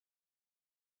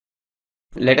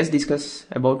Let us discuss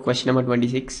about question number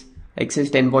 26, exercise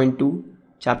 10.2,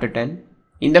 chapter 10.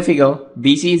 In the figure,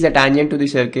 BC is the tangent to the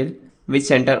circle with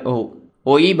center O.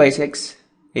 OE bisects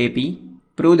AP.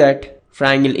 Prove that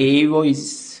triangle AEO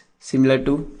is similar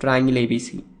to triangle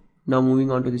ABC. Now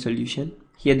moving on to the solution.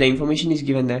 Here the information is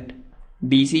given that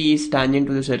BC is tangent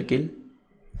to the circle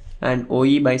and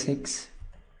OE bisects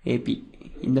AP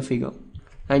in the figure.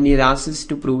 And it asks us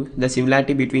to prove the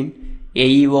similarity between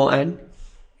AEO and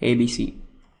ABC.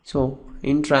 So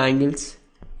in triangles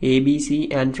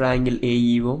ABC and triangle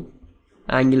AEO,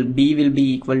 angle B will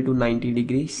be equal to 90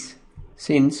 degrees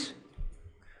since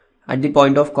at the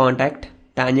point of contact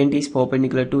tangent is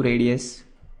perpendicular to radius.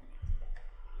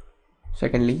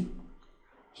 Secondly,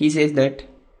 he says that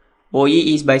OE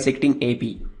is bisecting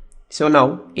AP. So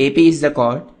now AP is the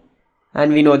chord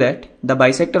and we know that the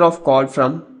bisector of chord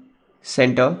from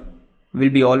center will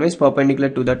be always perpendicular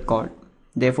to that chord.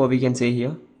 Therefore we can say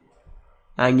here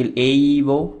angle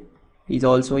AEO is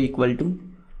also equal to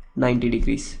 90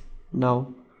 degrees.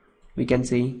 Now we can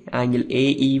say angle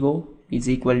AEO is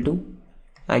equal to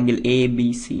angle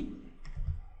ABC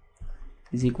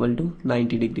is equal to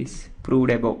 90 degrees,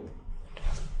 proved above.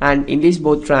 And in these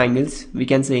both triangles we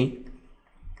can say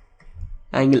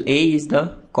angle A is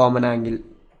the common angle,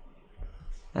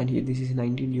 and here this is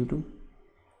 90 due to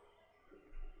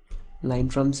line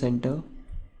from center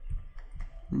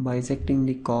bisecting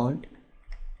the chord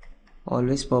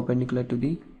always perpendicular to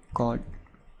the chord.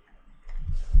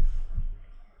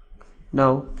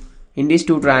 Now in these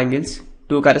two triangles,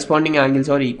 two corresponding angles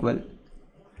are equal.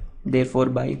 Therefore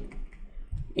by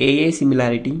AA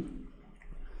similarity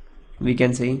we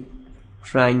can say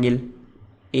triangle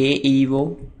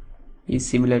AEO is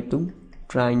similar to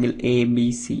triangle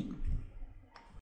ABC.